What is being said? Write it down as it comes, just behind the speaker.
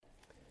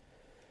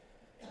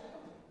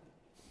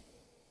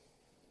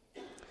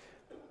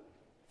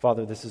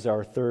Father, this is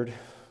our third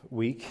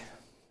week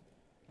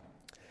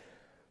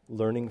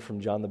learning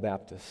from John the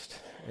Baptist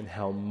and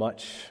how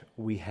much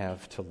we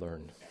have to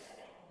learn.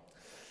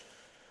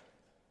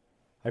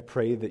 I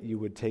pray that you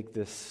would take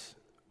this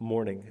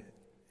morning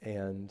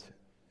and,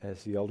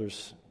 as the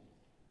elders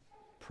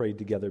prayed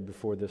together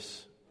before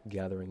this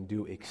gathering,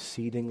 do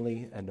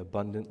exceedingly and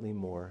abundantly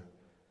more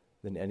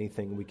than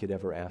anything we could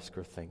ever ask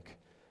or think.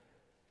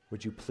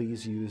 Would you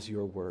please use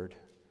your word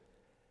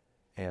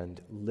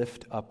and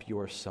lift up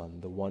your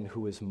Son, the one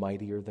who is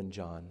mightier than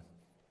John.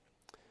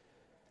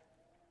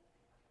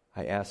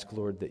 I ask,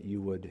 Lord, that you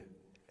would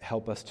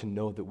help us to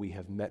know that we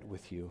have met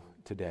with you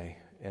today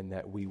and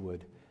that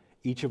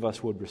each of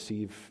us would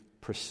receive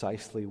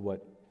precisely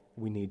what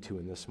we need to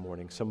in this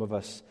morning. Some of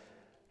us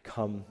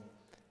come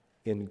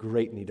in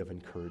great need of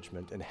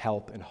encouragement and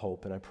help and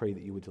hope, and I pray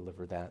that you would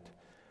deliver that.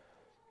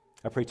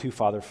 I pray too,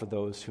 Father, for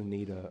those who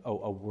need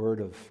a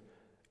word of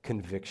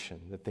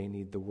conviction, that they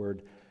need the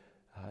word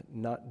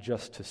not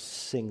just to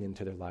sing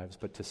into their lives,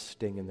 but to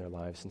sting in their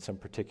lives in some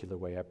particular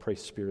way. I pray,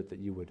 Spirit, that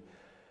you would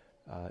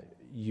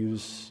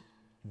use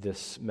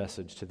this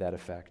message to that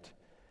effect.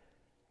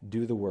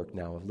 Do the work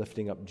now of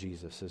lifting up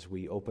Jesus as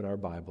we open our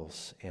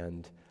Bibles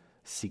and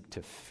seek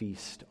to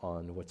feast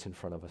on what's in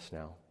front of us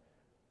now.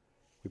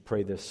 We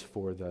pray this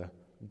for the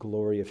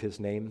glory of his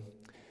name,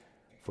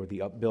 for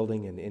the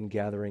upbuilding and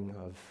ingathering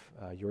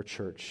of your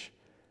church,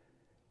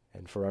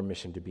 and for our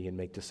mission to be and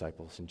make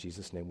disciples. In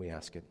Jesus' name we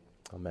ask it.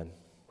 Amen.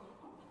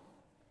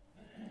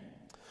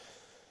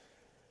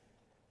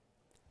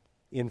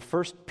 In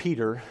 1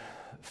 Peter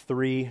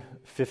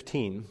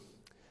 3:15,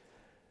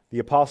 the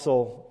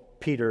Apostle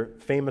Peter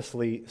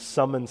famously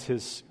summons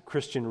his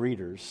Christian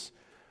readers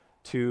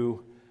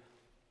to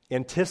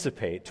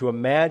anticipate, to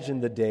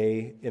imagine the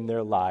day in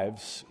their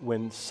lives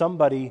when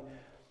somebody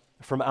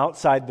from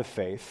outside the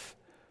faith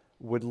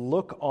would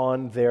look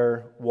on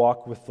their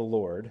walk with the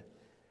Lord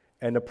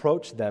and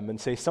approach them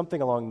and say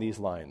something along these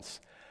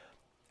lines.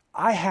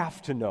 I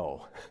have to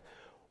know,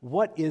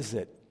 what is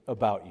it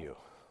about you?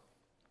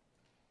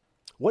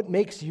 What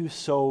makes you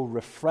so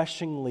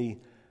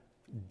refreshingly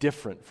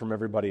different from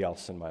everybody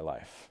else in my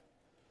life?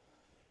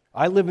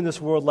 I live in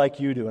this world like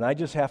you do, and I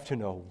just have to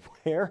know,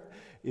 where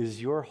is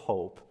your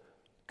hope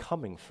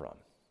coming from?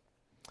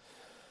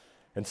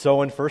 And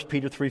so in 1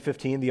 Peter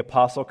 3:15, the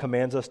apostle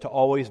commands us to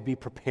always be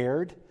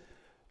prepared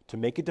to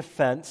make a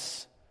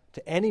defense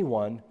to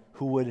anyone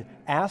who would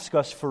ask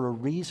us for a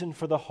reason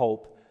for the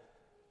hope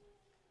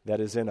that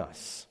is in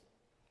us.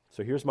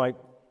 So here's my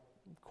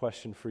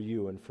question for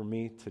you and for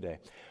me today.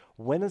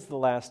 When is the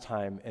last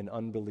time an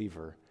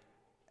unbeliever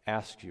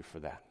asked you for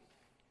that?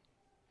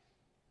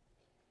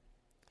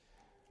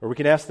 Or we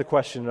can ask the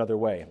question another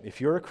way. If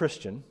you're a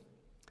Christian,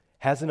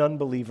 has an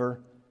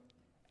unbeliever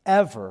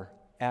ever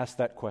asked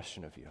that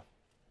question of you?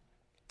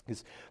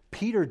 Because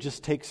Peter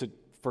just takes it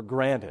for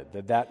granted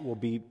that will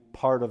be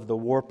part of the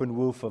warp and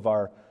woof of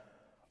our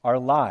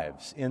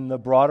lives. In the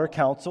broader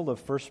counsel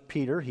of 1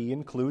 Peter, he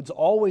includes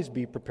always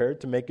be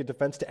prepared to make a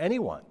defense to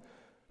anyone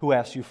who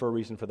asks you for a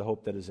reason for the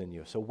hope that is in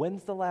you. So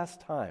when's the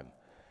last time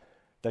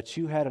that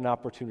you had an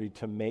opportunity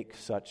to make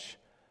such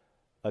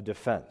a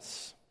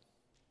defense?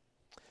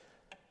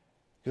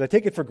 Because I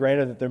take it for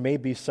granted that there may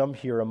be some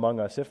here among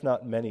us, if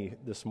not many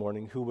this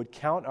morning, who would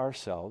count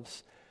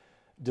ourselves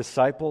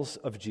disciples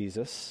of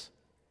Jesus,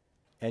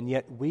 and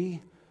yet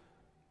we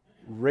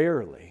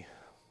rarely,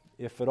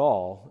 if at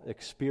all,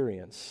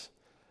 experience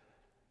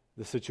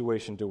the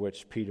situation to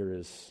which Peter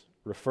is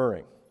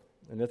referring.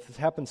 And if this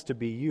happens to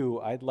be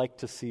you, I'd like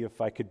to see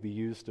if I could be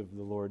used of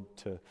the Lord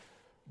to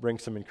bring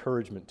some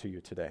encouragement to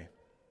you today.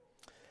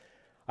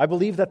 I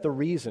believe that the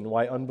reason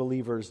why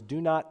unbelievers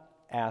do not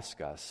ask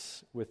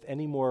us with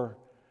any more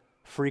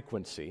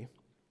frequency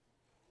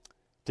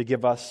to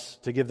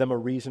give them a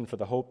reason for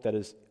the hope that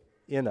is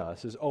in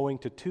us is owing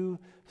to two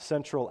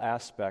central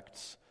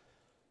aspects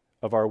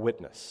of our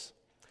witness.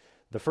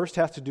 The first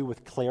has to do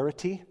with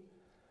clarity,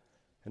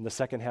 and the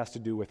second has to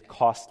do with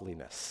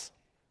costliness.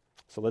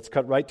 So let's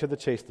cut right to the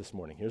chase this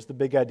morning. Here's the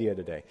big idea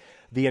today.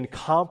 The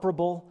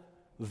incomparable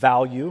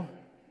value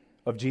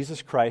of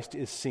Jesus Christ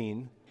is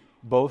seen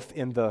both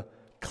in the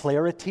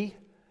clarity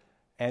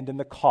and in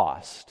the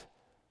cost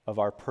of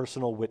our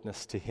personal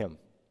witness to Him.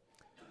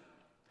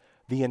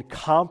 The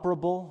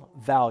incomparable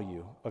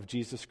value of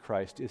Jesus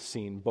Christ is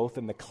seen both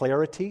in the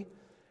clarity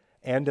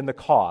and in the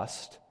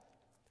cost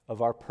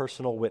of our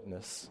personal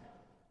witness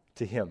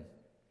to Him.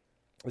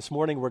 This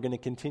morning we're going to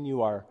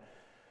continue our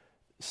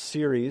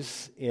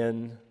series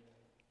in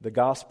the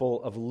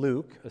Gospel of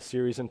Luke, a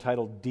series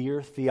entitled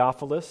Dear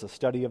Theophilus, a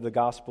study of the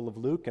Gospel of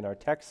Luke, and our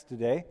text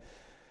today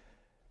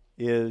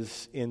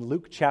is in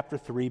Luke chapter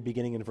 3,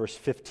 beginning in verse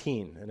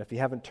 15. And if you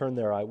haven't turned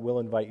there, I will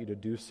invite you to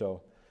do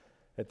so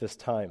at this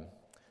time.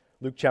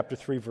 Luke chapter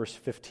 3, verse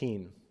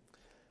 15.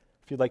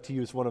 If you'd like to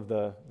use one of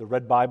the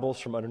red Bibles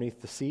from underneath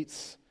the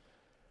seats,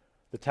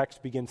 the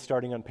text begins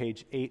starting on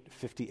page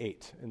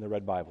 858 in the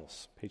red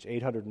Bibles, page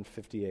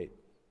 858.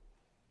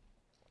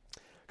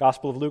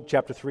 Gospel of Luke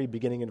chapter 3,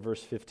 beginning in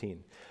verse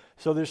 15.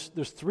 So there's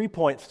 3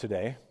 points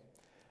today.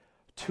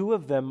 Two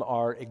of them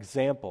are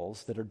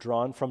examples that are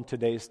drawn from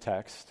today's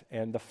text,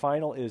 and the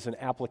final is an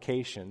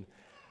application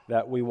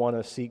that we want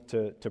to seek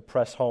to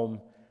press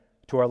home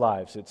to our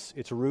lives.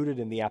 It's rooted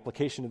in the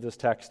application of this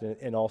text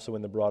and also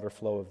in the broader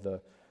flow of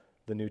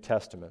the New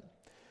Testament.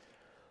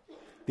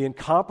 The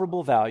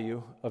incomparable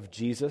value of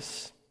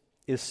Jesus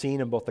is seen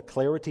in both the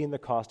clarity and the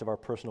cost of our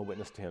personal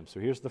witness to him. So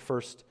here's the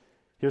first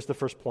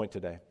point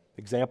today.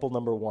 Example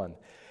number one.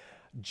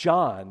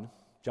 John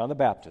the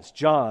Baptist,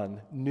 John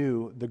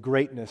knew the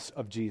greatness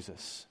of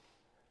Jesus,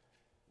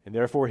 and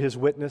therefore his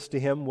witness to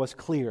him was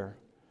clear,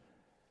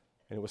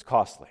 and it was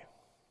costly.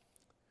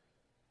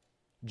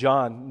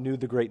 John knew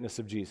the greatness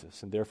of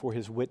Jesus, and therefore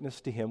his witness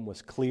to him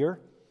was clear,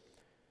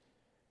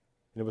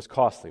 and it was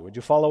costly. Would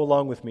you follow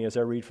along with me as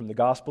I read from the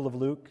Gospel of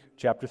Luke,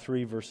 chapter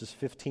 3, verses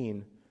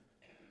 15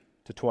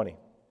 to 20.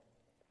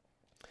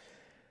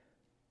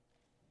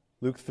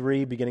 Luke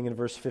 3, beginning in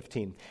verse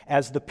 15.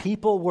 As the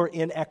people were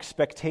in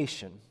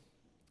expectation,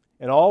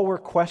 and all were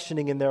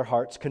questioning in their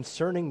hearts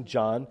concerning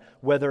John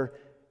whether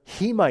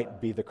he might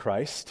be the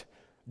Christ,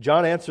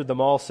 John answered them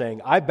all,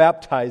 saying, I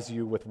baptize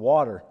you with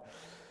water,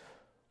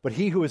 but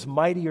he who is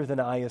mightier than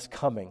I is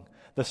coming,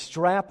 the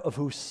strap of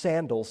whose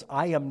sandals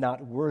I am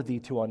not worthy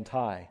to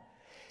untie.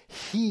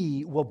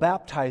 He will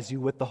baptize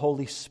you with the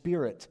Holy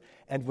Spirit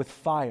and with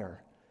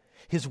fire.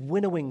 His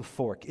winnowing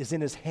fork is in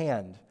his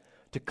hand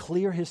to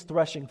clear his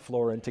threshing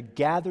floor and to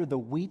gather the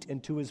wheat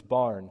into his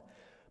barn,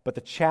 but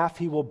the chaff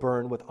he will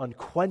burn with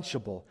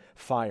unquenchable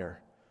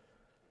fire.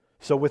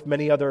 So with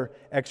many other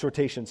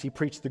exhortations, he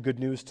preached the good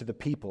news to the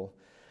people.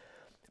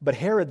 But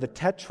Herod the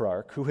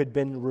Tetrarch, who had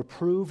been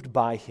reproved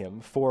by him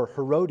for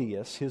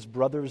Herodias, his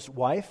brother's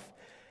wife,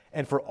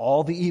 and for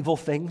all the evil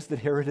things that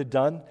Herod had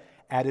done,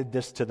 added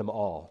this to them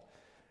all,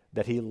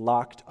 that he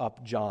locked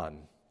up John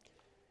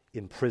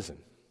in prison.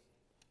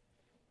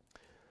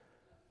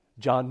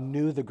 John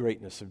knew the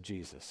greatness of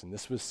Jesus, and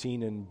this was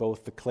seen in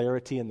both the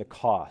clarity and the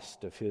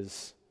cost of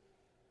his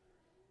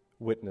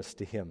witness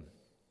to him.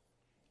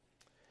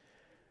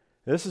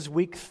 This is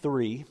week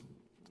 3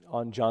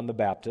 on John the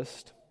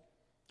Baptist.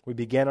 We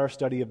began our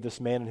study of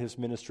this man and his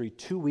ministry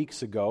 2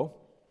 weeks ago,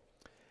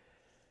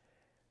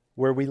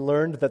 where we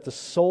learned that the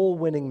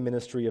soul-winning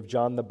ministry of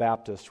John the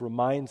Baptist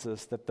reminds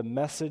us that the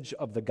message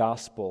of the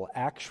gospel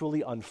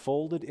actually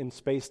unfolded in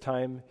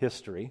space-time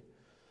history.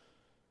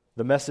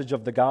 The message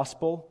of the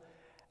gospel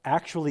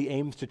actually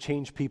aims to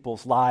change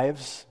people's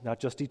lives, not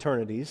just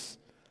eternities.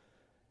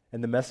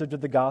 And the message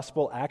of the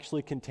gospel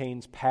actually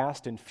contains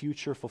past and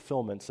future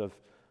fulfillments of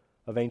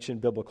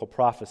ancient biblical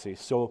prophecy.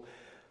 So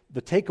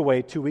the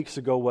takeaway 2 weeks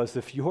ago was,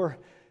 if your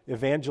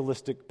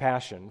evangelistic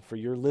passion for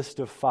your list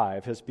of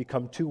 5 has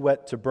become too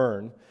wet to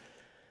burn,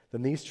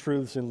 then these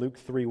truths in Luke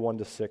 3,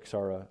 1-6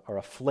 are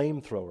a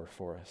flamethrower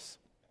for us.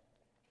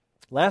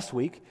 Last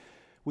week,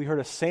 we heard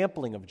a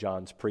sampling of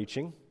John's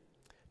preaching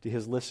to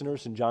his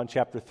listeners in John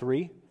chapter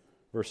 3,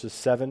 verses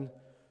 7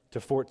 to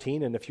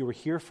 14. And if you were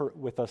here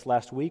with us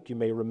last week, you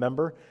may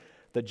remember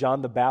that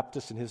John the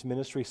Baptist in his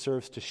ministry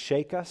serves to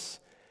shake us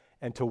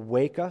and to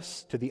wake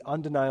us to the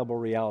undeniable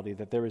reality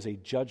that there is a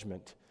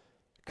judgment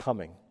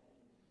coming.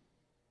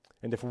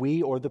 And if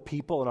we or the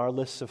people in our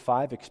lists of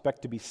 5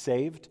 expect to be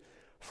saved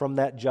from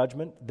that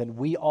judgment, then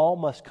we all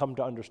must come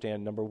to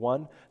understand, number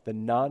 1, the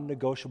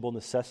non-negotiable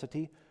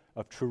necessity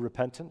of true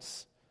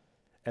repentance.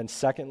 And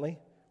secondly,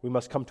 we all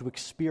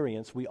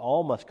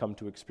must come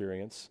to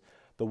experience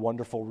the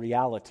wonderful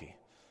reality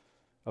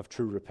of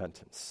true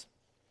repentance.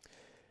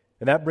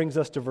 And that brings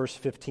us to verse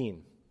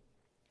 15.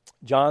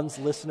 John's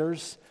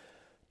listeners,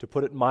 to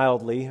put it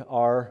mildly,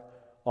 are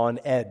on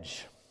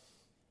edge.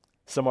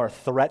 Some are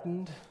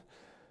threatened,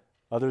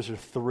 others are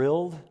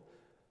thrilled,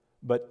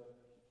 but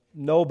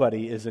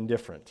nobody is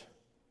indifferent.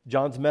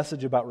 John's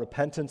message about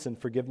repentance and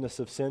forgiveness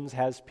of sins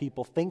has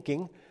people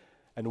thinking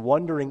and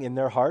wondering in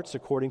their hearts,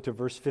 according to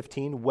verse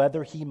 15,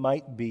 whether he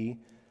might be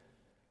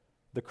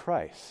the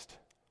Christ.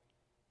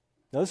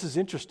 Now this is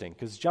interesting,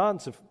 because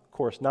John's, of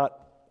course, not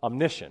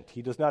omniscient.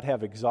 He does not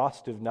have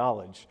exhaustive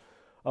knowledge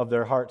of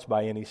their hearts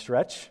by any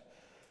stretch.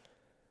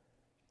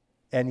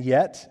 And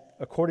yet,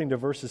 according to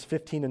verses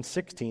 15 and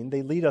 16,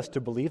 they lead us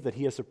to believe that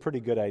he has a pretty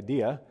good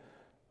idea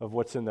of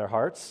what's in their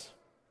hearts.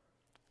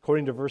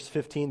 According to verse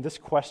 15, this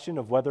question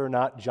of whether or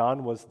not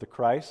John was the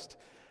Christ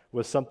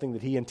was something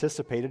that he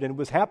anticipated and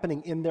was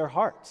happening in their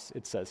hearts,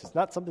 it says. It's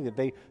not something that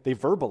they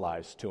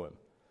verbalized to him.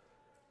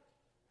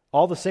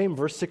 All the same,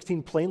 verse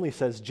 16 plainly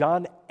says,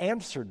 John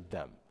answered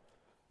them,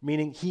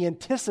 meaning he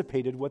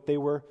anticipated what they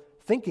were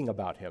thinking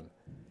about him.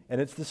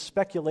 And it's the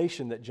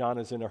speculation that John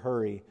is in a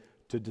hurry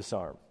to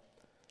disarm.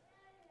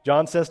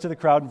 John says to the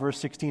crowd in verse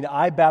 16,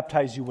 I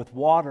baptize you with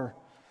water,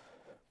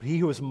 but he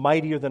who is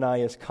mightier than I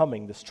is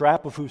coming, the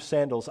strap of whose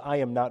sandals I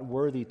am not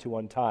worthy to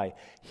untie.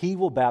 He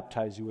will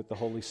baptize you with the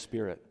Holy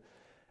Spirit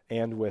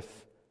and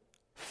with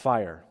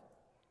fire.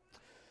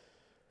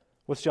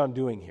 What's John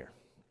doing here?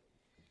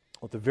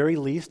 Well, at the very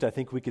least, I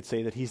think we could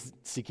say that he's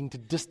seeking to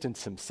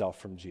distance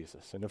himself from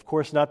Jesus. And of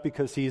course, not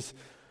because he's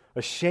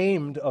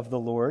ashamed of the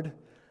Lord,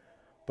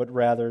 but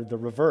rather the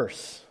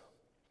reverse.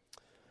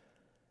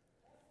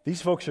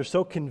 These folks are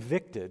so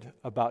convicted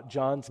about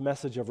John's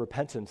message of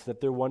repentance that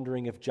they're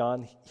wondering if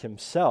John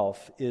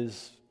himself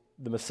is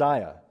the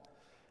Messiah.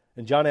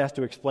 And John has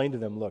to explain to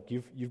them, look,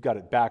 you've got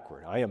it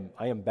backward. I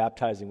am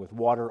baptizing with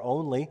water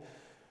only,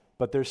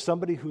 but there's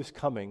somebody who's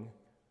coming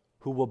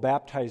who will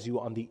baptize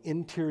you on the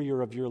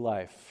interior of your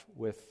life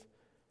with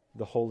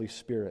the Holy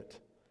Spirit,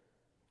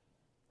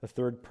 the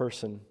third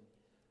person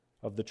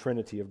of the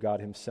Trinity of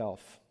God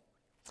himself.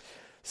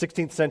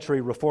 16th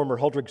century reformer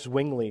Huldrych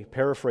Zwingli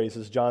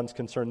paraphrases John's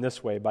concern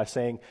this way by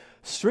saying,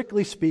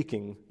 strictly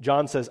speaking,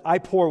 John says, I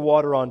pour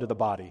water onto the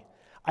body.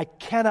 I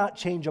cannot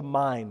change a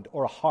mind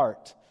or a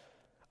heart.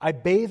 I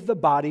bathe the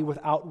body with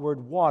outward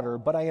water,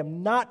 but I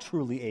am not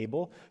truly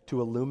able to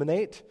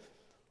illuminate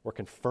or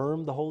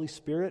confirm the Holy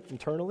Spirit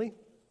internally.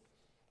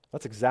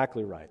 That's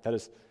exactly right.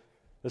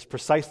 That's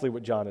precisely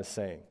what John is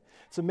saying.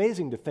 It's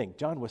amazing to think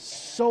John was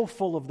so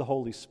full of the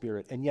Holy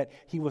Spirit, and yet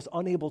he was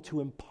unable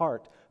to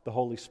impart the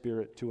Holy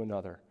Spirit to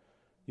another.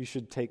 You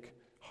should take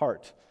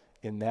heart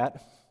in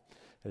that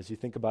as you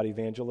think about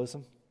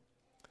evangelism.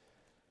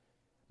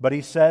 But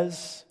he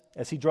says,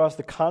 as he draws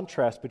the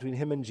contrast between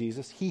him and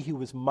Jesus, he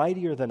who is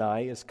mightier than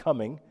I is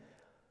coming,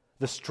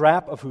 the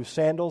strap of whose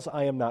sandals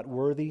I am not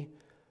worthy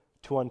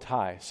to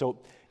untie.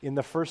 So in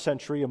the first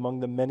century, among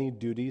the many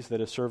duties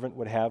that a servant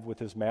would have with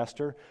his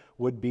master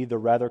would be the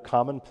rather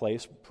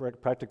commonplace,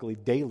 practically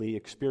daily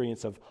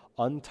experience of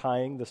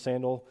untying the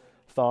sandal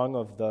thong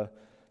of the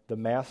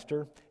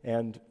master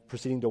and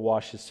proceeding to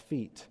wash his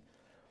feet.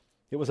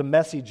 It was a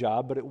messy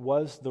job, but it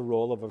was the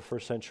role of a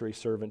first century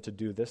servant to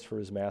do this for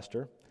his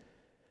master.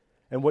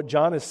 And what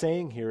John is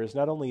saying here is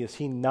not only is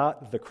he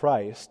not the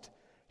Christ,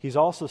 he's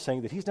also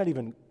saying that he's not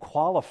even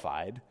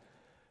qualified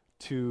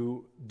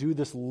to do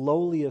this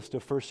lowliest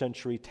of first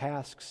century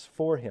tasks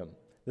for him.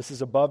 This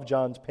is above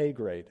John's pay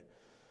grade.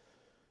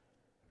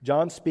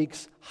 John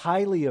speaks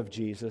highly of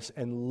Jesus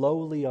and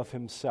lowly of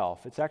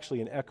himself. It's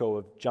actually an echo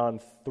of John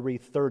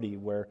 3:30,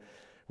 where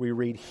we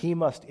read, he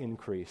must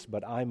increase,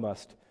 but I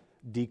must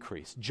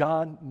decrease.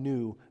 John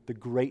knew the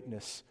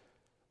greatness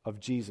of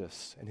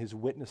Jesus, and his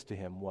witness to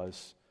him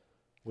was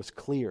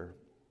clear.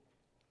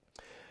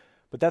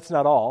 But that's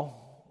not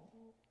all.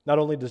 Not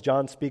only does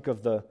John speak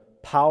of the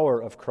power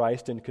of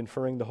Christ in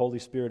conferring the Holy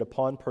Spirit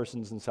upon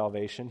persons in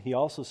salvation, he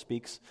also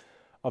speaks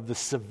of the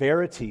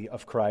severity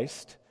of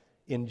Christ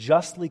in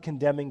justly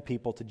condemning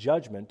people to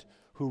judgment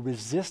who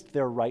resist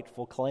their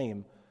rightful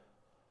claim,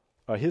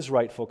 his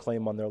rightful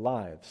claim on their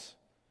lives.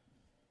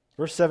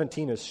 Verse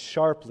 17 is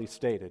sharply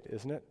stated,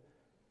 isn't it?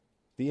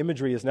 The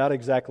imagery is not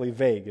exactly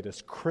vague. It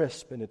is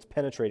crisp and it's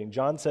penetrating.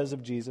 John says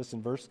of Jesus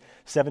in verse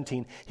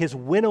 17, his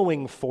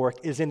winnowing fork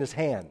is in his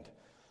hand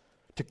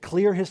to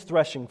clear his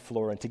threshing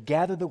floor and to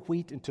gather the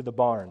wheat into the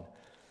barn.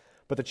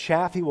 But the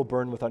chaff he will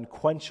burn with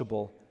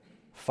unquenchable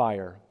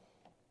fire.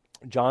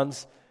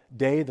 John's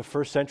day, the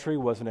first century,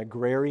 was an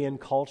agrarian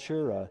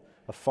culture,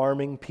 a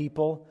farming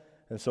people,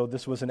 and so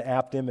this was an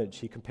apt image.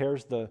 He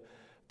compares the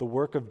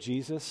work of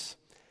Jesus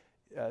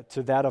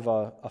to that of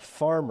a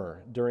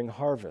farmer during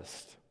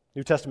harvest.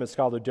 New Testament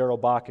scholar Darrell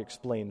Bach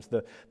explains,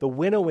 the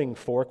winnowing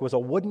fork was a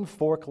wooden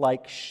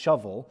fork-like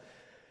shovel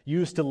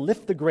used to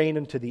lift the grain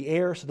into the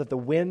air so that the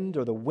wind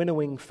or the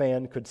winnowing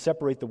fan could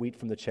separate the wheat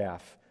from the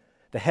chaff.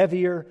 The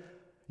heavier,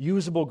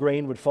 usable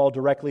grain would fall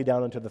directly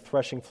down into the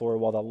threshing floor,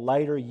 while the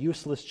lighter,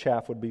 useless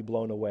chaff would be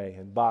blown away.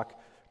 And Bach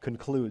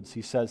concludes,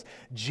 he says,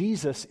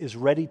 Jesus is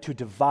ready to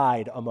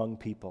divide among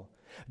people.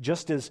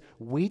 Just as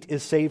wheat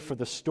is saved for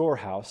the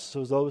storehouse,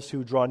 so those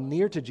who draw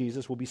near to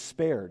Jesus will be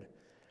spared.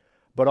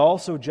 But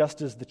also,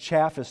 just as the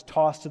chaff is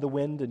tossed to the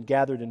wind and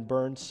gathered and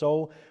burned,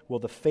 so will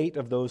the fate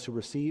of those who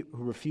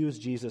refuse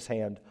Jesus'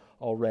 hand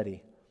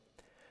already.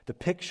 The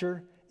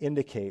picture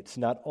indicates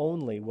not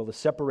only will the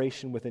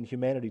separation within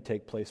humanity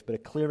take place, but a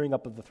clearing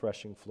up of the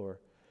threshing floor.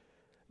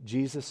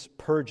 Jesus'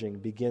 purging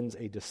begins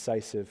a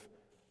decisive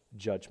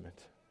judgment.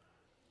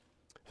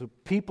 So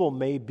people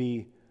may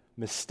be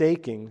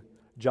mistaking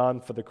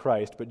John for the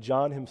Christ, but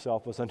John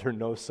himself was under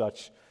no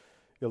such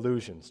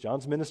illusions.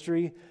 John's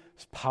ministry,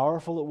 as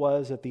powerful it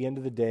was at the end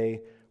of the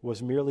day,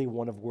 was merely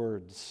one of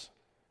words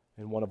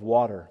and one of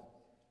water.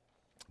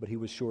 But he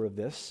was sure of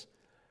this: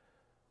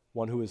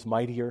 one who is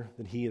mightier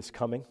than he is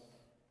coming,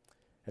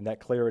 and that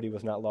clarity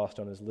was not lost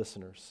on his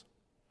listeners.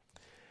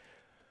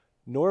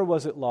 Nor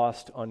was it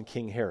lost on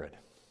King Herod.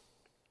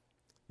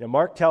 Now,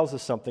 Mark tells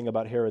us something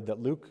about Herod that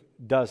Luke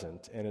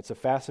doesn't, and it's a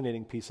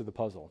fascinating piece of the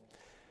puzzle.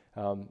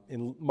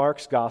 In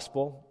Mark's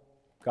Gospel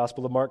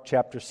of Mark,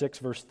 chapter 6,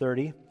 verse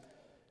 30,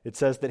 it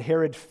says that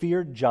Herod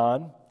feared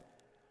John,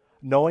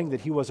 knowing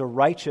that he was a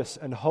righteous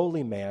and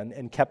holy man,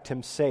 and kept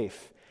him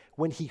safe.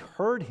 When he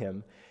heard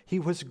him, he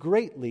was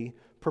greatly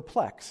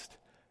perplexed,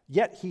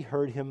 yet he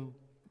heard him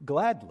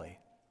gladly.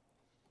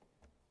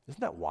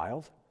 Isn't that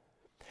wild?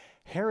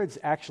 Herod's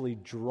actually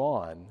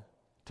drawn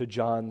to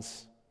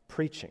John's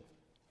preaching.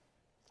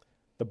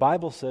 The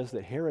Bible says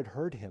that Herod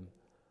heard him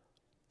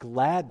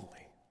gladly.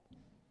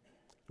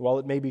 While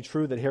it may be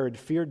true that Herod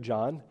feared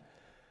John,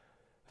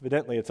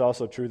 evidently it's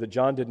also true that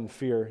John didn't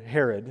fear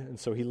Herod, and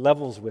so he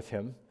levels with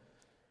him.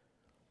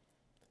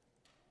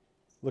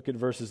 Look at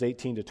verses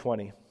 18 to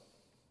 20.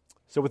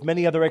 So with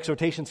many other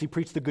exhortations, he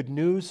preached the good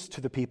news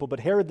to the people, but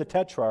Herod the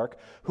Tetrarch,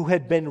 who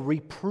had been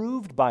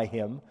reproved by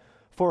him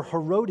for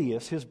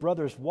Herodias, his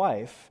brother's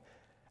wife,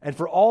 and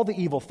for all the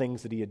evil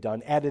things that he had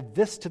done, added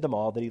this to them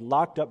all, that he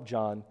locked up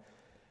John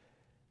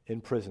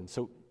in prison.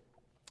 So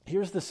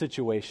here's the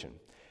situation.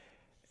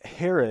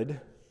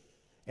 Herod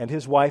and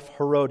his wife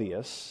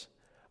Herodias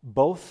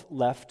both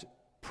left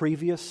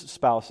previous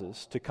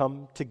spouses to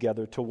come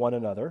together to one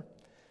another.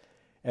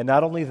 And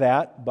not only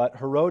that, but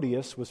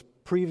Herodias was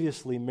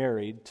previously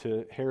married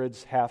to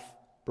Herod's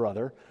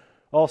half-brother,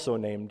 also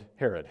named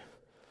Herod.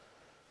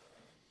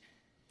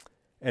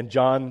 And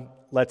John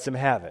lets him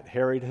have it.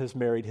 Herod has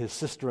married his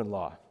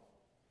sister-in-law.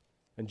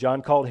 And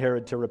John called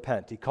Herod to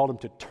repent. He called him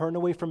to turn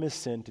away from his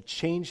sin, to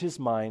change his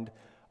mind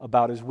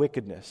about his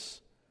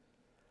wickedness.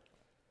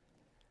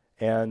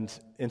 And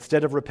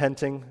instead of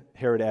repenting,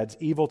 Herod adds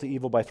evil to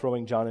evil by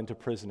throwing John into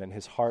prison, and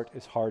his heart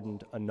is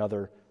hardened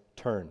another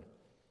turn.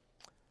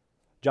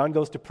 John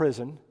goes to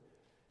prison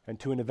and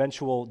to an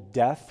eventual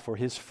death for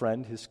his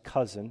friend, his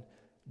cousin,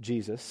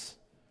 Jesus.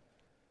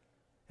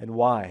 And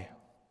why?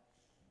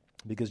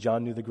 Because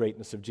John knew the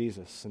greatness of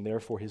Jesus, and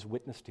therefore his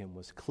witness to him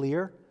was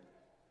clear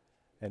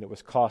and it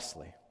was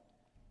costly.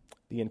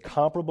 The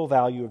incomparable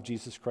value of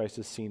Jesus Christ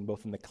is seen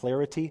both in the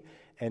clarity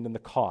and in the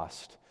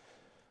cost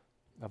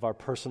of our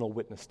personal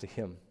witness to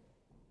him.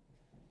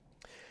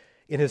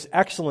 In his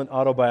excellent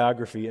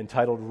autobiography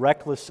entitled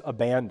Reckless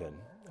Abandon,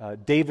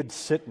 David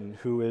Sitton,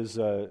 who is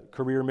a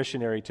career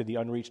missionary to the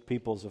unreached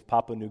peoples of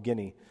Papua New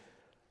Guinea,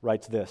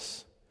 writes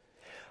this: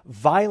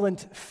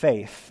 "Violent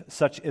faith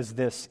such as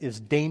this is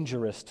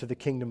dangerous to the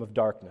kingdom of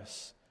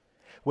darkness.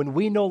 When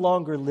we no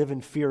longer live in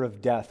fear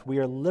of death, we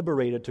are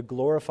liberated to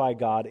glorify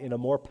God in a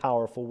more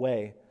powerful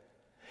way.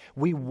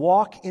 We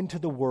walk into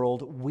the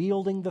world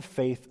wielding the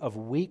faith of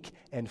weak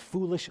and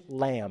foolish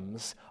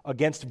lambs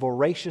against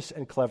voracious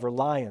and clever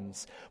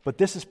lions. But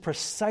this is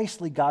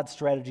precisely God's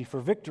strategy for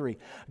victory.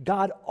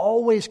 God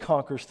always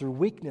conquers through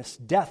weakness,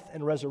 death,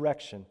 and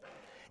resurrection.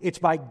 It's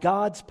by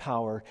God's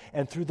power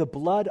and through the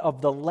blood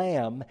of the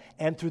Lamb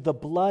and through the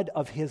blood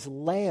of his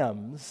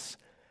lambs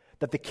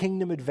that the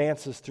kingdom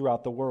advances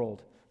throughout the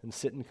world." And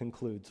Sitton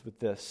concludes with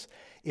this: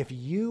 "If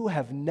you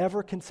have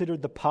never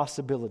considered the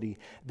possibility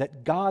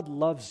that God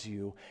loves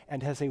you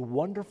and has a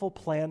wonderful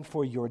plan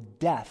for your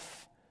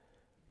death,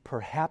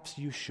 perhaps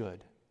you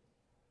should.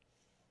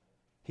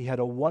 He had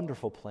a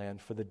wonderful plan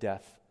for the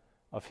death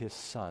of his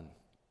Son."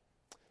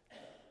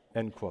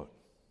 End quote.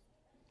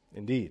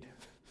 Indeed.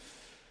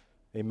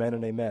 Amen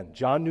and amen.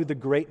 John knew the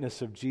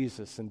greatness of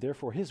Jesus, and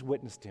therefore his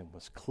witness to him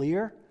was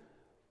clear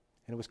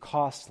and it was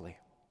costly.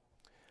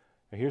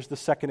 Now here's the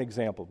second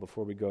example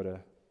before we go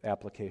to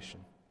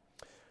application.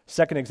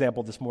 Second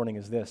example this morning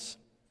is this: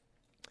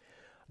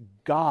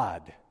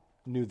 God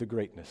knew the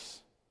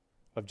greatness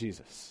of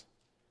Jesus,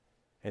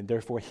 and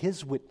therefore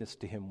his witness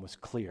to him was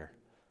clear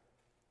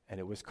and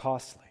it was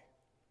costly.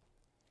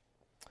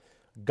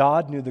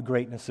 God knew the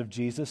greatness of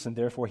Jesus, and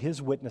therefore his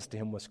witness to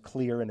him was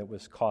clear and it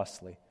was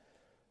costly.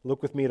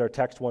 Look with me at our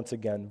text once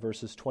again,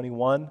 verses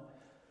 21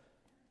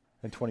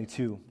 and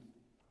 22.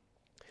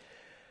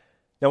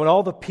 "Now when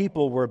all the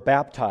people were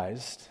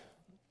baptized,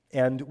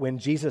 and when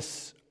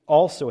Jesus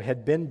also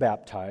had been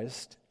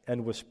baptized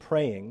and was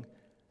praying,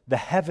 the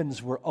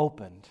heavens were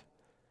opened,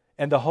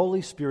 and the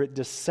Holy Spirit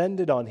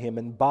descended on him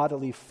in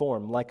bodily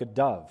form like a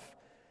dove.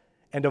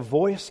 And a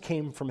voice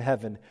came from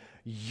heaven,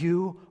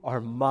 'You are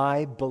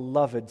my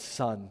beloved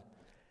Son,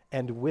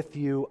 and with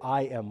you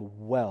I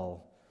am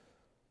well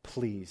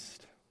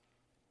pleased.'"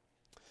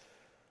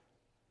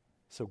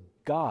 So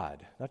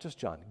God, not just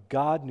John,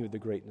 God knew the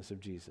greatness of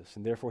Jesus,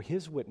 and therefore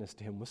his witness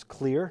to him was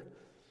clear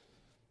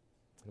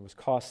and it was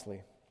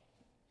costly.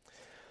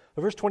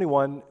 Verse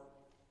 21,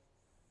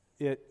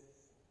 it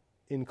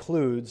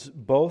includes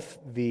both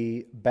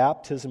the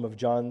baptism of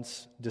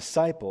John's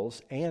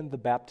disciples and the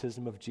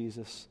baptism of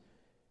Jesus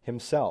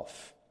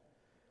himself.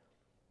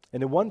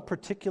 And in one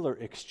particular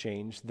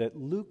exchange that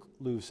Luke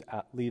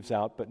leaves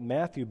out, but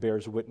Matthew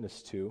bears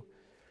witness to,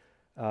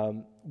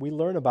 we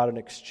learn about an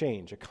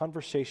exchange, a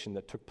conversation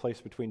that took place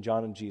between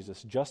John and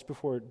Jesus just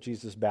before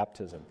Jesus'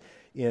 baptism.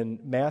 In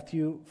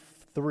Matthew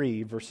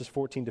 3, verses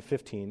 14 to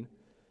 15,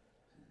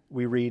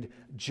 we read,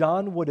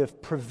 "John would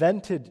have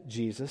prevented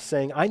Jesus,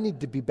 saying, 'I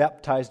need to be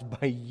baptized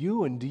by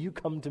you, and do you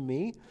come to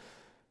me?'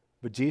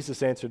 But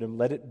Jesus answered him,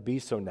 'Let it be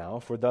so now,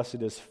 for thus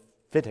it is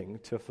fitting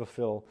to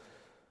fulfill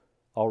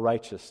all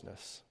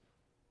righteousness.'"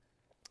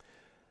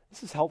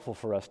 This is helpful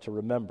for us to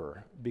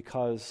remember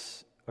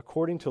because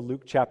according to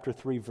Luke chapter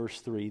 3, verse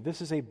 3,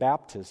 this is a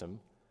baptism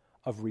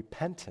of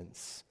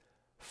repentance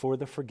for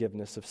the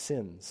forgiveness of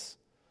sins.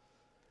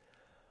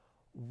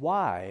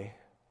 Why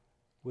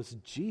was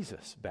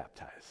Jesus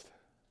baptized?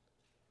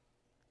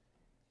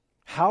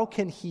 How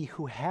can he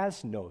who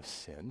has no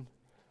sin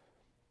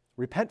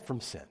repent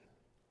from sin?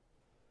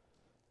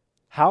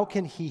 How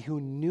can he who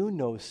knew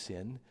no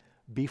sin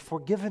be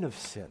forgiven of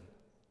sin?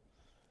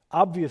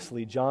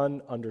 Obviously,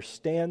 John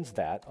understands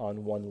that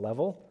on one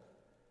level,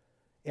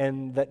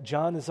 and that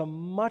John is a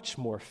much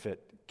more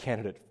fit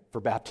candidate for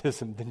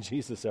baptism than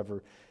Jesus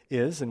ever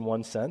is, in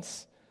one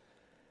sense.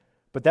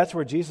 But that's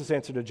where Jesus'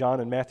 answer to John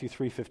in Matthew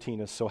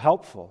 3:15 is so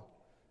helpful.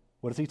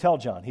 What does he tell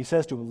John? He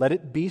says to him, "Let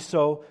it be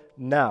so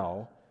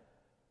now,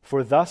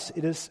 for thus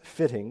it is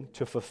fitting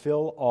to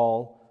fulfill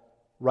all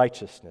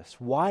righteousness."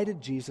 Why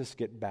did Jesus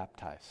get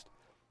baptized?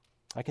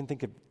 I can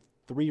think of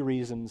 3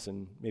 reasons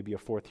and maybe a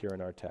fourth here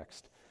in our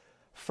text.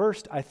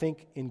 First, I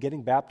think in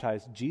getting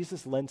baptized,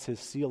 Jesus lends his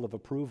seal of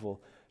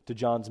approval to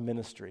John's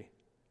ministry.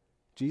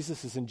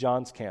 Jesus is in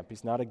John's camp.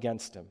 He's not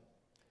against him.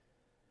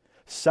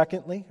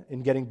 Secondly,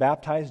 in getting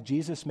baptized,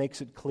 Jesus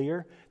makes it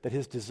clear that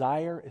his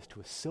desire is to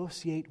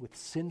associate with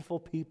sinful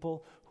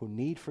people who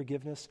need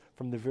forgiveness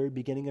from the very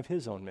beginning of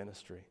his own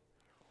ministry.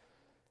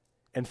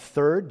 And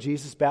third,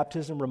 Jesus'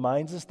 baptism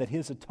reminds us that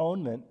his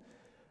atonement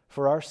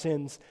for our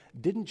sins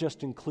didn't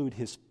just include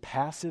his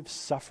passive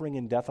suffering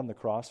and death on the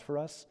cross for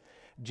us.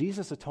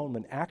 Jesus'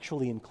 atonement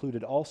actually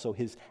included also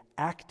his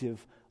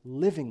active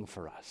living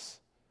for us,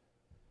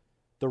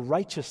 the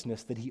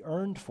righteousness that he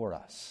earned for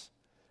us.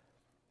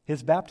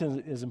 His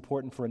baptism is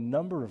important for a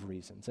number of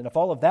reasons. And if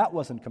all of that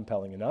wasn't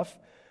compelling enough,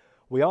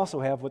 we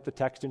also have what the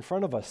text in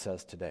front of us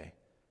says today,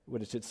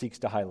 which it seeks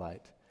to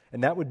highlight.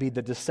 And that would be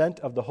the descent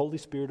of the Holy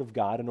Spirit of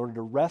God in order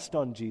to rest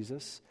on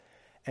Jesus,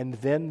 and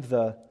then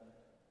the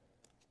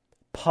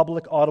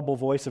public audible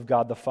voice of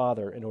God the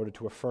Father in order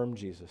to affirm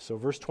Jesus. So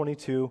verse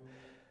 22,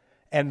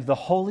 "And the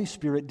Holy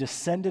Spirit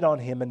descended on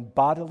him in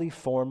bodily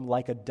form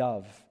like a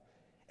dove,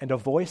 and a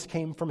voice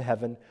came from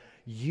heaven,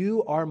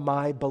 'You are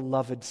my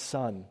beloved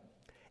Son,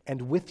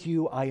 and with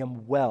you I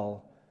am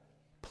well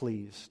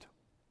pleased.'"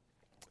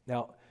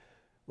 Now,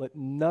 let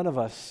none of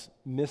us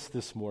miss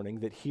this morning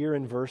that here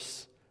in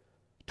verse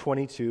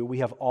 22, we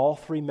have all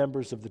 3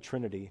 members of the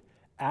Trinity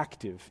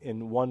active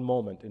in one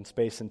moment in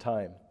space and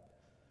time.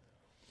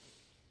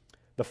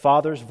 The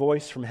Father's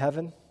voice from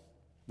heaven,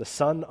 the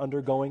Son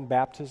undergoing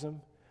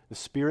baptism, the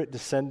Spirit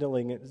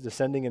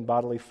descending in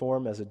bodily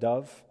form as a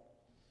dove.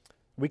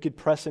 We could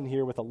press in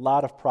here with a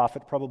lot of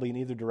profit, probably in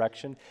either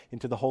direction,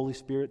 into the Holy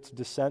Spirit's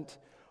descent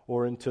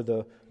or into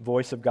the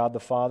voice of God the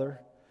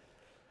Father.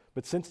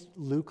 But since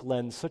Luke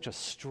lends such a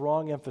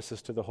strong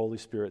emphasis to the Holy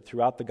Spirit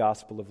throughout the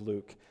Gospel of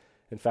Luke,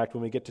 in fact,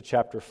 when we get to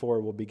chapter 4,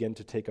 we'll begin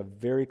to take a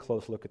very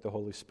close look at the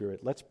Holy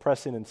Spirit. Let's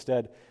press in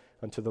instead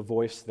onto the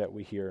voice that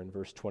we hear in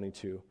verse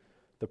 22,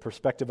 the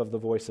perspective of the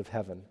voice of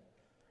heaven,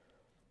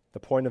 the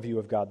point of view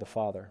of God the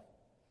Father.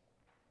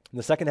 In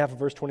the second half of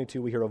verse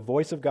 22, we hear a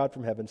voice of God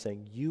from heaven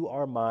saying, "You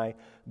are my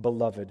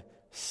beloved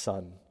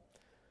Son.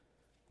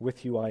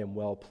 With you I am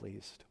well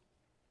pleased."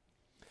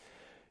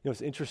 You know,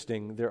 it's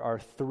interesting. There are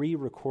 3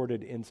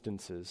 recorded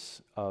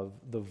instances of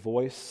the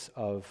voice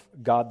of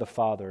God the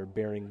Father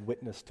bearing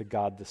witness to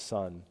God the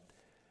Son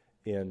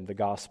in the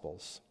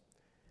Gospels.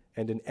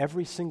 And in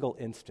every single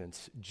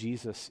instance,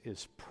 Jesus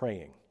is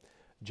praying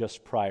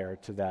just prior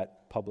to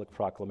that public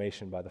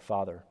proclamation by the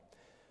Father.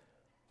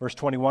 Verse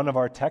 21 of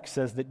our text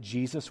says that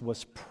Jesus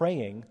was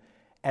praying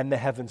and the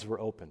heavens were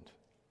opened.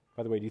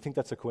 By the way, do you think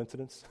that's a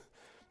coincidence?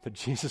 That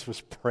Jesus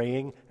was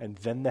praying and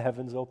then the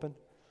heavens opened?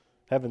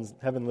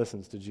 Heaven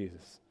listens to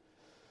Jesus.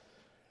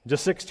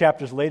 Just 6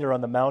 chapters later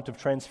on the Mount of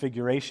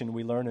Transfiguration,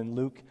 we learn in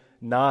Luke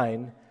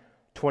 9,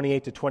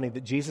 28 to 20,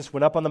 that Jesus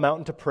went up on the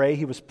mountain to pray.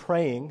 He was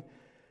praying,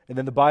 and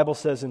then the Bible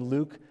says in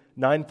Luke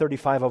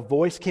 9:35, a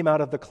voice came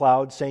out of the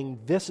cloud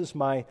saying, "This is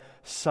my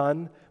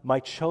Son, my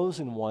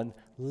chosen one.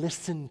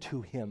 Listen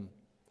to him."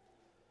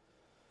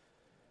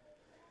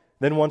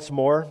 Then once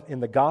more, in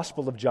the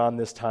Gospel of John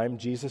this time,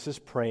 Jesus is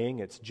praying.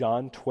 It's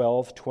John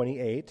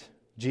 12:28.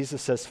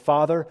 Jesus says,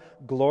 "Father,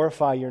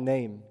 glorify your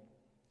name."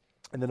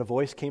 And then a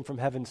voice came from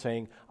heaven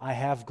saying, "I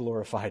have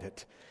glorified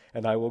it,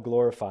 and I will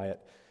glorify it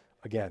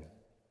again."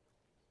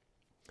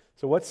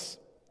 So what's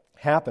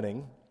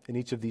happening in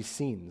each of these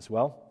scenes?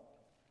 Well,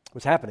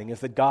 what's happening is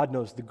that God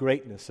knows the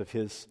greatness of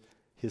His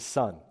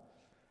Son,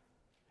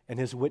 and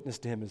His witness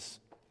to Him is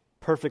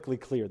perfectly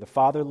clear. The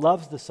Father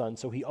loves the Son,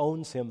 so He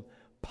owns Him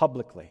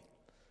publicly.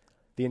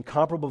 The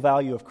incomparable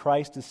value of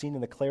Christ is seen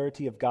in the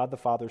clarity of God the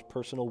Father's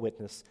personal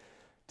witness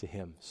to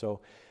Him.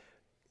 So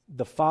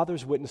the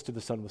Father's witness to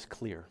the Son was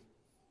clear.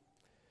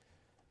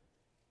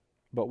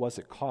 But was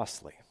it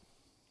costly?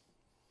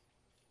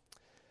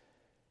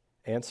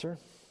 Answer: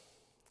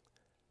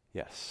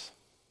 yes.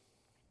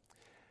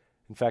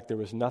 In fact, there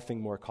was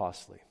nothing more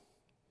costly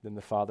than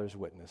the Father's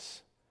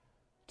witness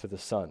to the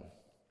Son.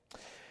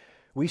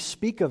 We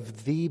speak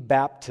of the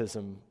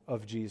baptism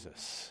of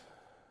Jesus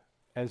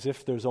as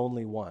if there's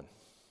only one.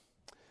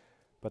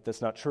 But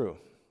that's not true.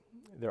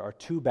 There are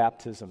 2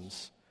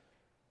 baptisms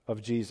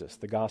of Jesus.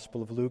 The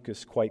Gospel of Luke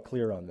is quite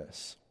clear on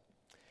this.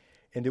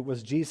 And it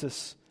was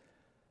Jesus'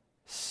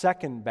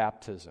 second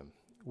baptism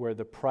where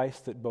the price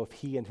that both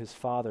He and His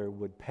Father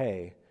would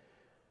pay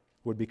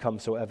would become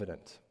so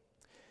evident.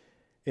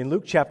 In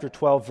Luke chapter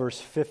 12, verse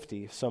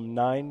 50, some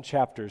 9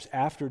 chapters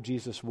after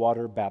Jesus'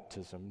 water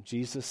baptism,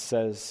 Jesus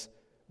says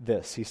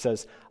this. He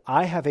says,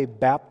 "I have a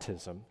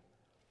baptism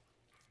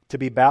to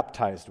be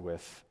baptized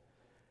with,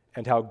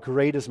 and how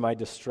great is my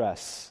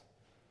distress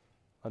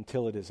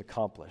until it is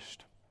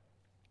accomplished."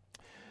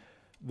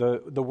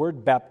 The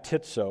word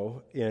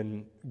baptizo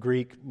in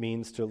Greek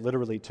means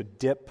literally to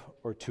dip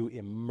or to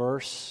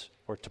immerse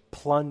or to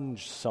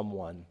plunge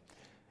someone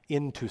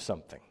into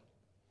something.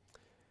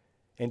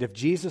 And if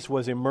Jesus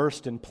was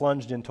immersed and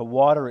plunged into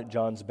water at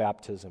John's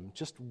baptism,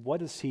 just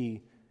what is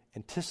he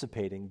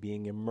anticipating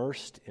being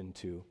immersed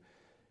into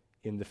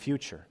in the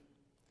future?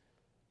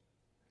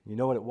 You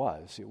know what it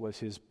was? It was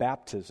his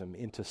baptism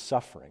into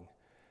suffering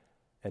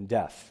and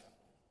death.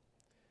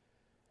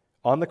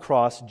 On the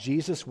cross,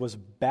 Jesus was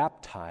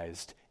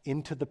baptized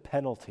into the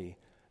penalty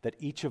that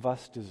each of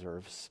us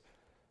deserves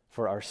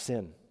for our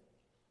sin.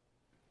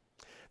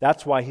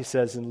 That's why he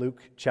says in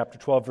Luke chapter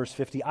 12, verse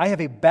 50, I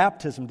have a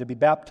baptism to be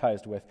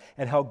baptized with,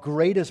 and how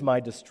great is my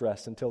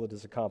distress until it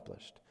is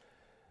accomplished.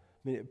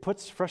 I mean, it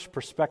puts fresh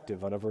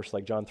perspective on a verse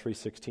like John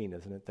 3:16,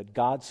 isn't it? That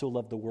God so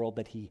loved the world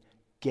that he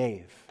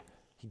gave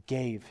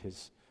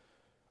his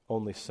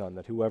only Son,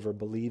 that whoever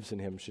believes in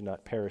him should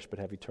not perish but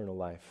have eternal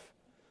life.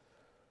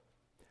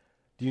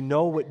 Do you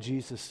know what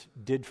Jesus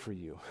did for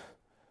you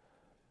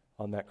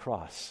on that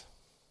cross?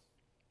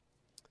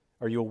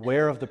 Are you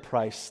aware of the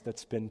price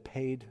that's been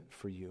paid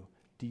for you?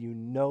 Do you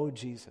know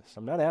Jesus?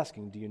 I'm not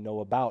asking, do you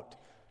know about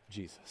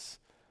Jesus?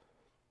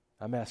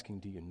 I'm asking,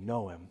 do you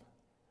know him?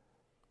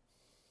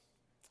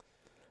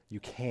 You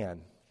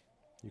can.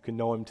 You can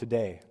know him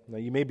today. Now,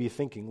 you may be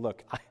thinking,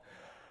 look,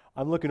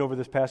 I'm looking over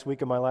this past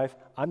week of my life.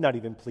 I'm not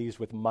even pleased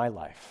with my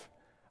life.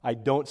 I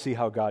don't see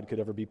how God could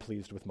ever be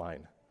pleased with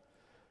mine.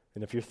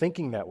 And if you're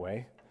thinking that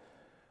way,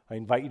 I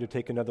invite you to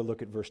take another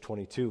look at verse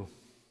 22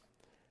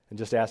 and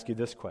just ask you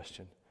this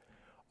question.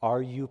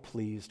 Are you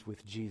pleased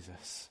with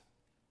Jesus?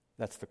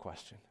 That's the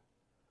question.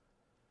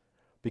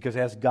 Because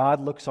as God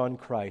looks on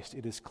Christ,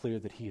 it is clear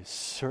that he is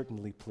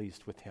certainly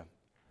pleased with him.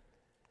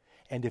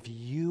 And if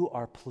you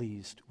are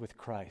pleased with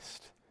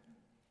Christ,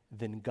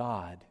 then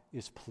God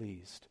is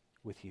pleased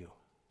with you.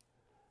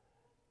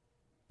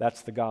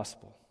 That's the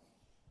gospel.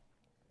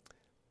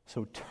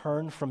 So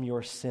turn from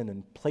your sin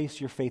and place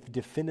your faith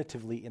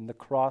definitively in the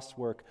cross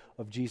work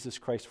of Jesus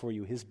Christ for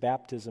you, his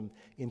baptism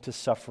into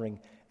suffering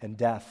and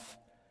death.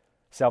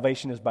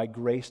 Salvation is by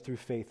grace through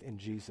faith in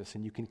Jesus,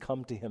 and you can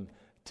come to him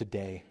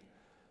today.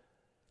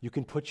 You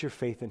can put your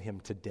faith in him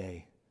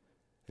today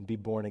and be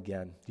born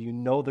again. Do you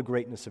know the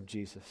greatness of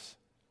Jesus?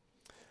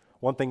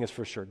 One thing is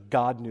for sure,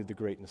 God knew the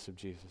greatness of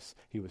Jesus.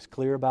 He was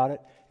clear about it,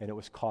 and it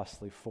was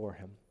costly for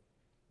him.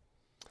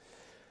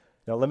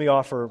 Now, let me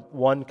offer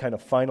one kind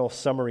of final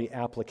summary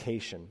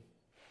application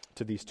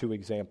to these two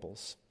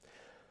examples.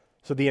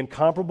 So the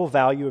incomparable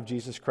value of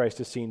Jesus Christ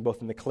is seen both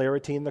in the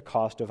clarity and the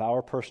cost of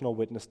our personal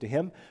witness to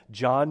him.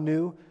 John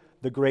knew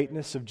the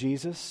greatness of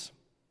Jesus,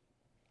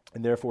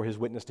 and therefore his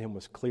witness to him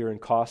was clear and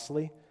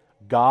costly.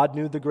 God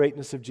knew the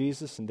greatness of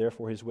Jesus, and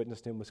therefore his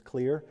witness to him was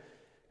clear,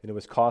 and it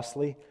was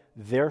costly.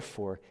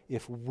 Therefore,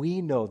 if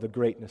we know the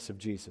greatness of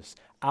Jesus,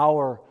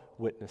 our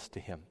witness to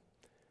him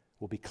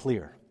will be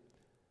clear,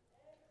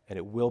 and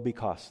it will be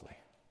costly.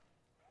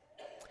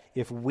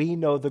 If we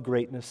know the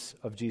greatness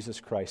of Jesus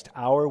Christ,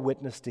 our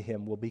witness to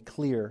him will be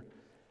clear,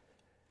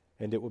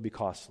 and it will be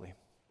costly.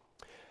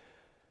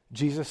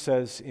 Jesus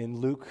says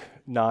in Luke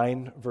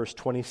 9, verse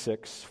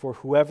 26, "For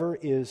whoever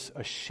is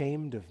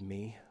ashamed of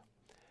me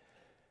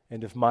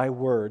and of my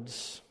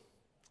words,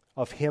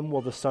 of him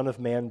will the Son of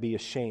Man be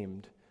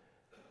ashamed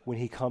when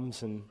he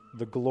comes in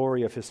the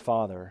glory of his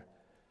Father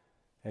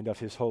and of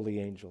his holy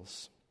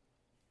angels."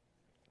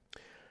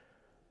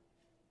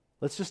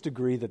 Let's just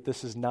agree that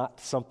this is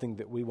not something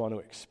that we want to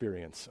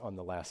experience on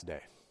the last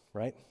day,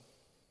 right?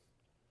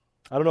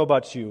 I don't know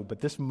about you,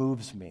 but this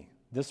moves me.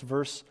 This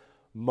verse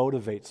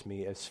motivates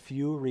me as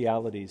few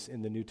realities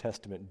in the New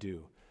Testament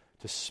do,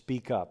 to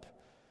speak up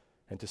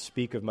and to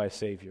speak of my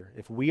Savior.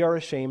 If we are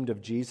ashamed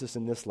of Jesus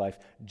in this life,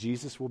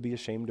 Jesus will be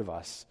ashamed of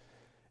us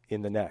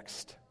in the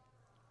next.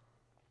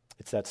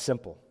 It's that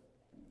simple.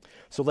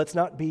 So let's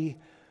not be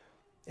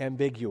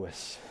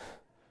ambiguous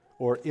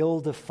or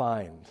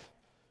ill-defined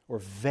or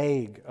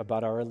vague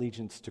about our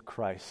allegiance to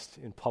Christ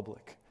in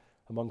public,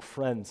 among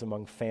friends,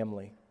 among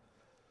family.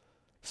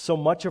 So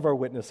much of our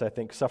witness, I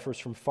think, suffers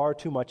from far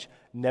too much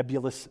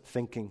nebulous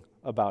thinking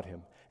about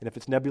him. And if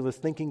it's nebulous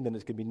thinking, then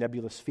it's going to be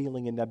nebulous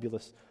feeling and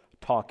nebulous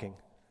talking.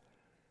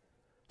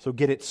 So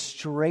get it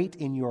straight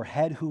in your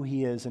head who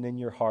he is and in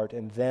your heart,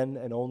 and then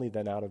and only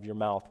then out of your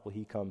mouth will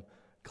he come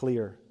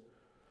clear.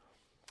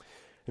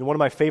 In one of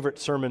my favorite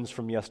sermons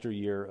from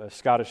yesteryear, a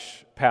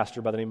Scottish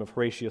pastor by the name of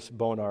Horatius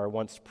Bonar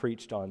once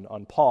preached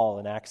on Paul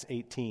in Acts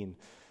 18,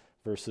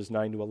 verses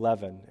 9 to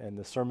 11. And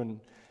the sermon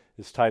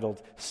is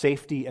titled,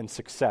 "Safety and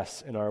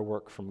Success in Our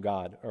Work from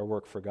God," our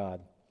work for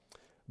God.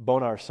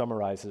 Bonar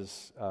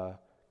summarizes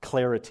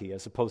clarity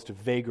as opposed to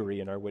vagary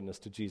in our witness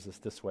to Jesus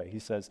this way. He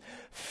says,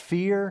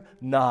 "Fear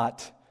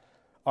not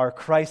are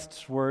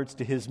Christ's words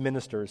to his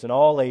ministers in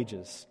all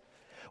ages.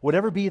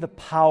 Whatever be the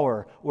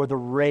power or the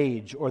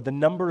rage or the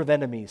number of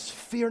enemies,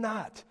 fear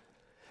not.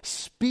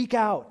 Speak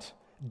out.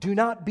 Do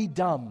not be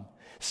dumb.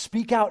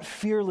 Speak out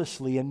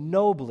fearlessly and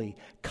nobly,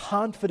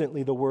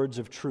 confidently the words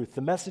of truth,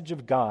 the message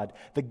of God,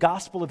 the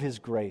gospel of his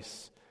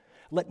grace.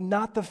 Let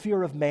not the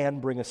fear of man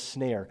bring a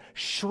snare.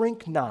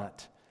 Shrink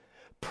not.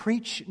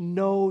 Preach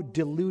no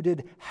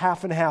deluded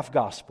half-and-half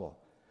gospel.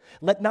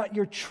 Let not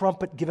your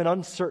trumpet give an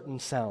uncertain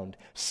sound.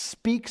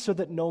 Speak so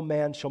that no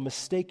man shall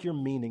mistake your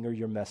meaning or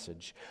your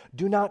message.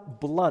 Do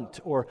not blunt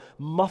or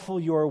muffle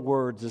your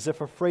words as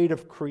if afraid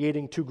of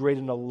creating too great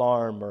an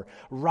alarm or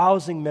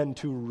rousing men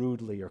too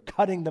rudely or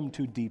cutting them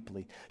too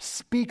deeply.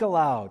 Speak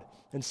aloud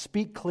and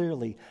speak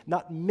clearly,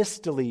 not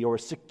mistily or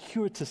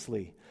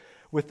circuitously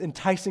with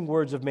enticing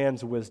words of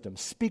man's wisdom.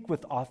 Speak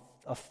with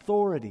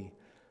authority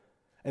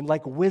and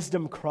like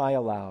wisdom cry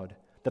aloud,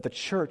 that the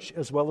church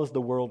as well as the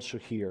world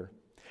shall hear.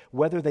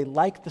 Whether they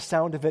like the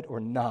sound of it or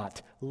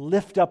not,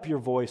 lift up your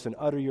voice and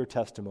utter your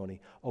testimony.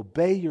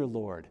 Obey your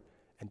Lord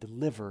and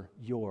deliver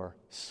your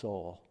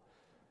soul.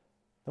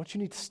 Don't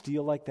you need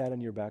steel like that in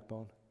your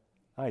backbone?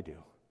 I do.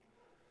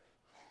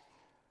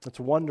 It's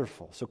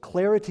wonderful. So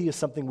clarity is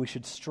something we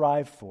should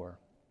strive for.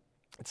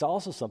 It's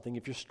also something,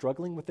 if you're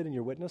struggling with it in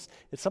your witness,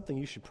 it's something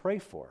you should pray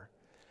for.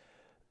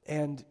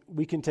 And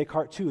we can take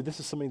heart too. This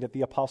is something that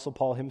the Apostle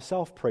Paul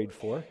himself prayed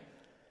for.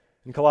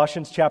 In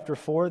Colossians chapter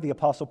 4, the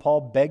Apostle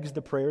Paul begs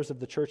the prayers of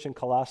the church in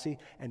Colossae,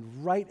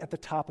 and right at the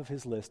top of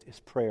his list is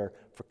prayer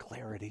for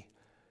clarity,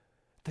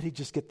 that he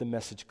just get the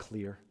message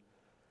clear.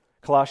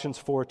 Colossians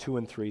 4, 2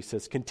 and 3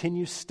 says,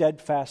 "Continue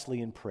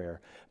steadfastly in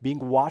prayer, being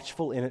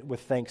watchful in it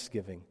with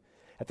thanksgiving.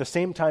 At the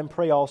same time,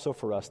 pray also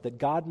for us, that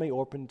God may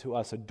open to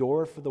us a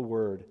door for the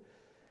word,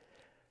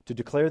 to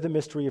declare the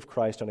mystery of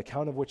Christ, on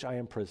account of which I am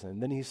imprisoned."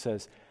 And then he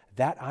says,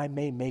 "that I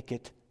may make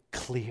it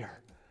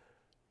clear,"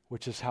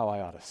 which is how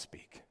I ought to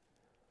speak.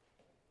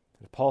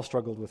 If Paul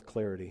struggled with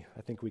clarity,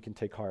 I think we can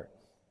take heart.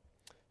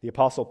 The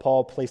Apostle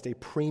Paul placed a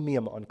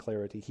premium on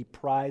clarity. He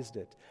prized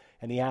it,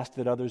 and he asked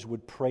that others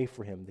would pray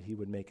for him, that he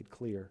would make it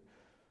clear.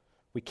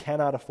 We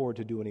cannot afford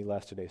to do any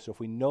less today. So if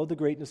we know the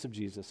greatness of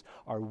Jesus,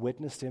 our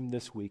witness to him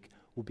this week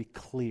will be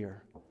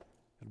clear.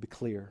 It'll be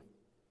clear.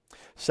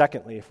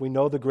 Secondly, if we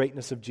know the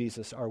greatness of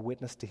Jesus, our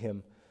witness to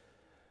him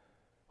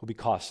will be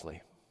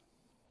costly.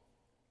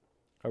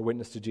 Our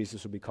witness to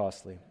Jesus will be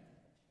costly.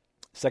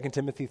 2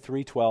 Timothy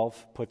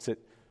 3:12 puts it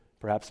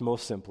perhaps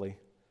most simply.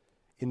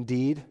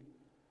 Indeed,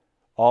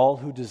 all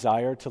who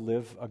desire to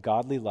live a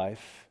godly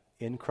life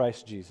in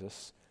Christ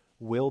Jesus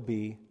will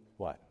be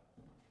what?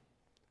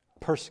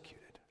 Persecuted.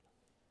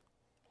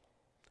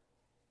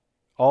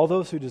 All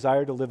those who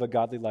desire to live a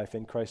godly life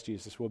in Christ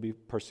Jesus will be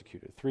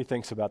persecuted. Three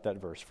things about that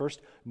verse.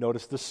 First,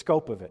 notice the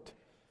scope of it.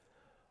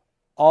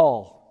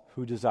 All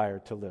who desire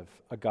to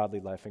live a godly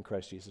life in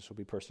Christ Jesus will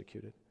be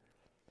persecuted.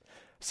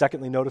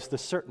 Secondly, notice the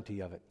certainty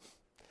of it.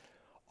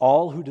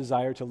 All who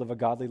desire to live a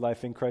godly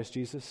life in Christ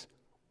Jesus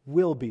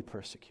will be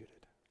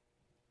persecuted.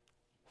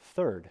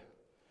 Third,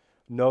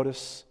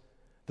 notice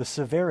the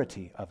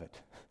severity of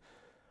it.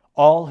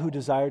 All who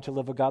desire to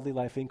live a godly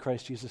life in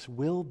Christ Jesus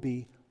will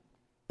be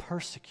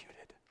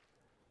persecuted.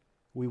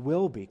 We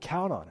will be.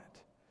 Count on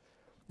it.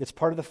 It's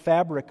part of the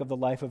fabric of the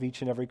life of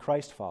each and every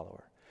Christ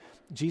follower.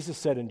 Jesus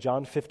said in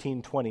John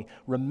 15:20,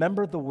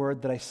 "Remember the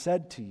word that I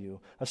said to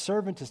you, a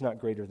servant is not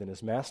greater than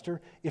his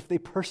master. If they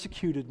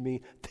persecuted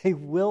me, they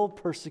will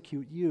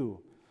persecute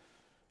you."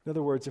 In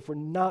other words, if we're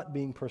not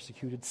being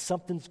persecuted,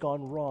 something's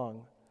gone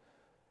wrong,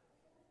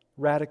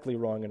 radically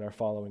wrong in our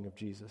following of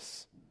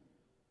Jesus.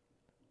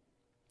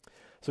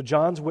 So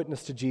John's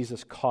witness to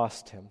Jesus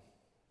cost him.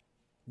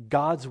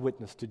 God's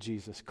witness to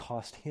Jesus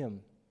cost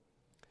him.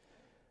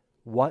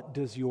 What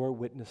does your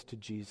witness to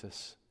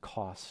Jesus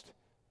cost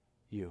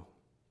you?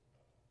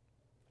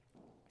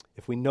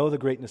 If we know the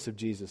greatness of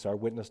Jesus, our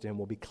witness to him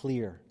will be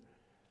clear,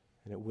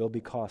 and it will be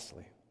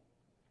costly.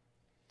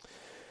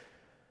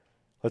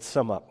 Let's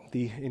sum up.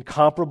 The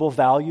incomparable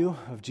value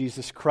of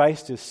Jesus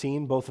Christ is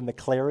seen both in the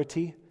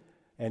clarity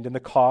and in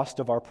the cost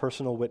of our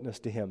personal witness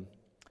to him.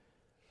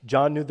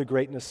 John knew the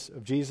greatness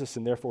of Jesus,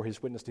 and therefore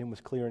his witness to him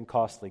was clear and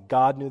costly.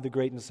 God knew the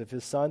greatness of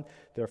his Son,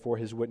 therefore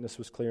his witness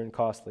was clear and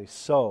costly.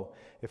 So,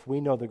 if we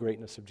know the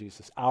greatness of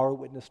Jesus, our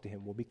witness to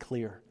him will be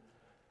clear,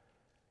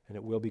 and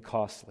it will be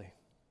costly.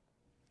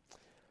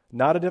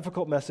 Not a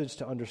difficult message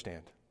to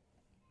understand.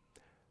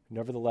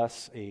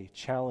 Nevertheless, a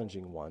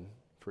challenging one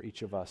for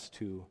each of us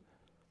to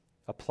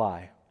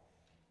apply.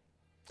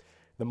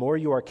 The more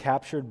you are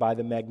captured by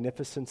the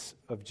magnificence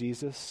of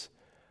Jesus,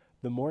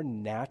 the more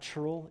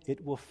natural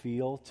it will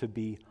feel to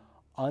be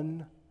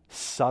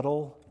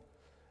unsubtle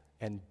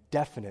and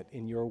definite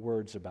in your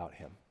words about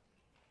him.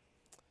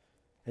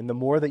 And the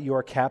more that you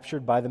are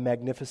captured by the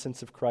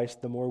magnificence of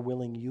Christ, the more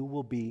willing you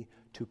will be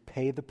to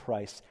pay the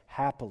price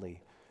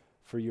happily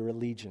for your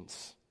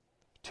allegiance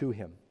to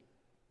him.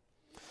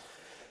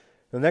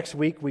 The next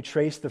week, we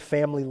trace the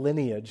family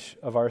lineage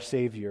of our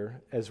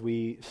Savior as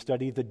we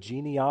study the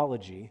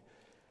genealogy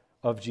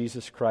of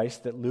Jesus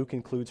Christ that Luke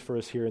includes for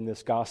us here in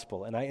this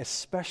gospel. And I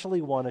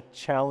especially want to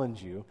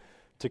challenge you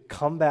to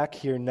come back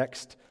here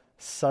next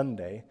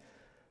Sunday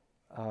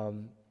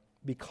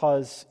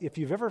because if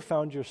you've ever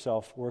found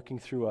yourself working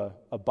through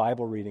a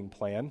Bible reading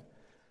plan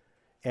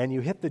and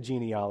you hit the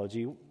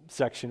genealogy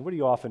section, what are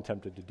you often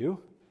tempted to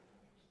do?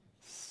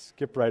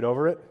 Skip right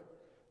over it,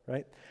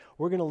 right?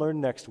 We're going to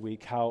learn next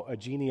week how a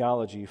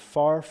genealogy,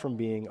 far from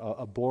being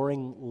a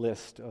boring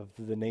list of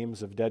the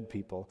names of dead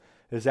people,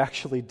 is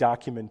actually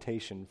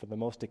documentation for the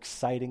most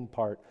exciting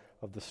part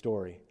of the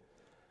story.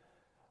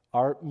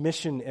 Our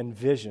mission and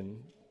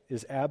vision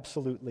is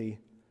absolutely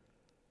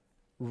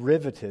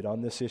riveted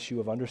on this issue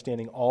of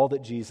understanding all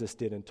that Jesus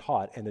did and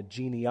taught, and the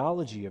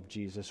genealogy of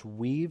Jesus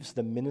weaves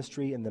the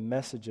ministry and the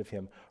message of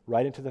him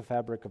right into the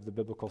fabric of the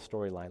biblical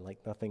storyline like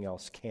nothing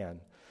else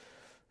can.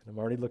 And I'm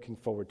already looking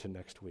forward to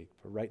next week.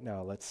 But right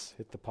now, let's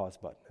hit the pause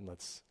button and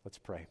let's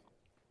pray.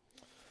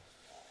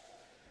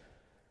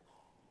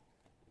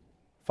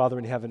 Father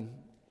in heaven,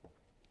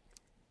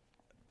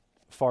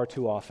 far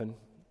too often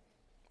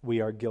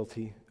we are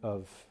guilty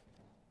of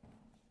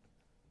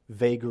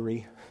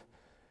vagary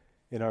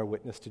in our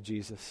witness to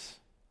Jesus,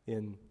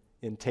 in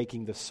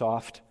taking the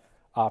soft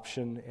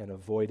option and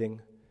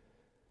avoiding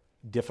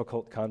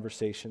difficult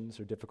conversations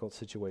or difficult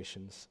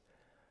situations.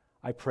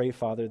 I pray,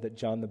 Father, that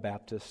John the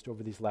Baptist,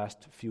 over these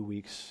last few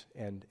weeks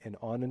and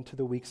on into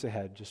the weeks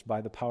ahead, just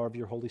by the power of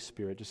your Holy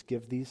Spirit, just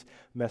give these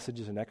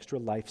messages an extra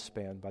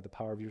lifespan by the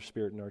power of your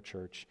Spirit in our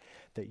church,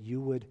 that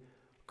you would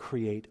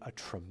create a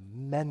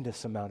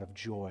tremendous amount of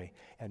joy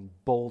and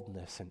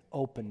boldness and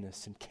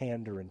openness and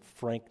candor and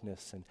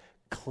frankness and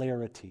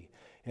clarity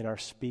in our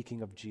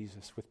speaking of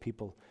Jesus with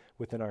people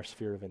within our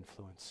sphere of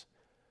influence.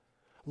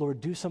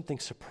 Lord, do something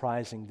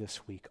surprising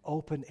this week.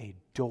 Open a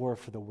door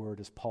for the word,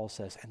 as Paul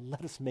says, and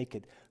let us make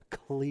it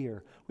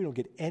clear. We don't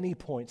get any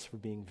points for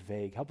being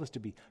vague. Help us to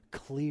be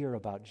clear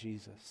about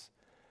Jesus.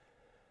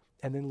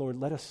 And then, Lord,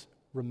 let us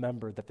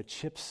remember that the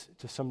chips,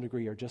 to some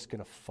degree, are just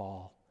going to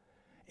fall.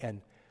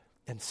 And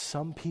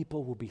some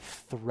people will be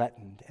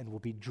threatened and will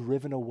be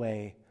driven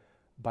away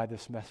by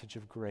this message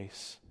of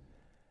grace.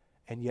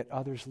 And yet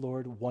others,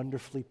 Lord,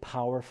 wonderfully,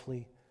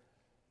 powerfully,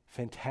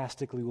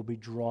 fantastically will be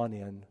drawn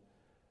in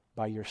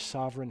by your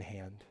sovereign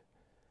hand.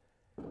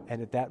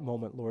 And at that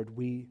moment, Lord,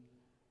 we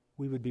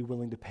would be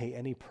willing to pay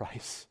any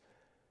price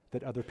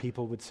that other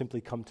people would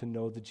simply come to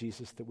know the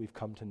Jesus that we've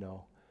come to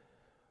know.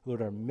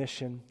 Lord, our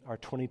mission, our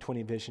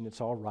 2020 vision,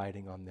 it's all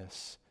riding on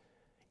this.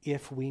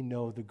 If we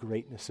know the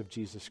greatness of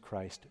Jesus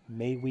Christ,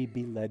 may we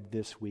be led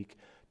this week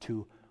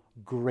to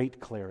great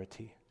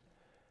clarity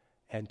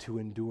and to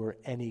endure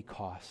any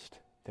cost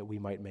that we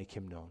might make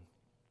him known.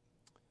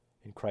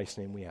 In Christ's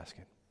name we ask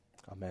it.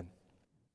 Amen.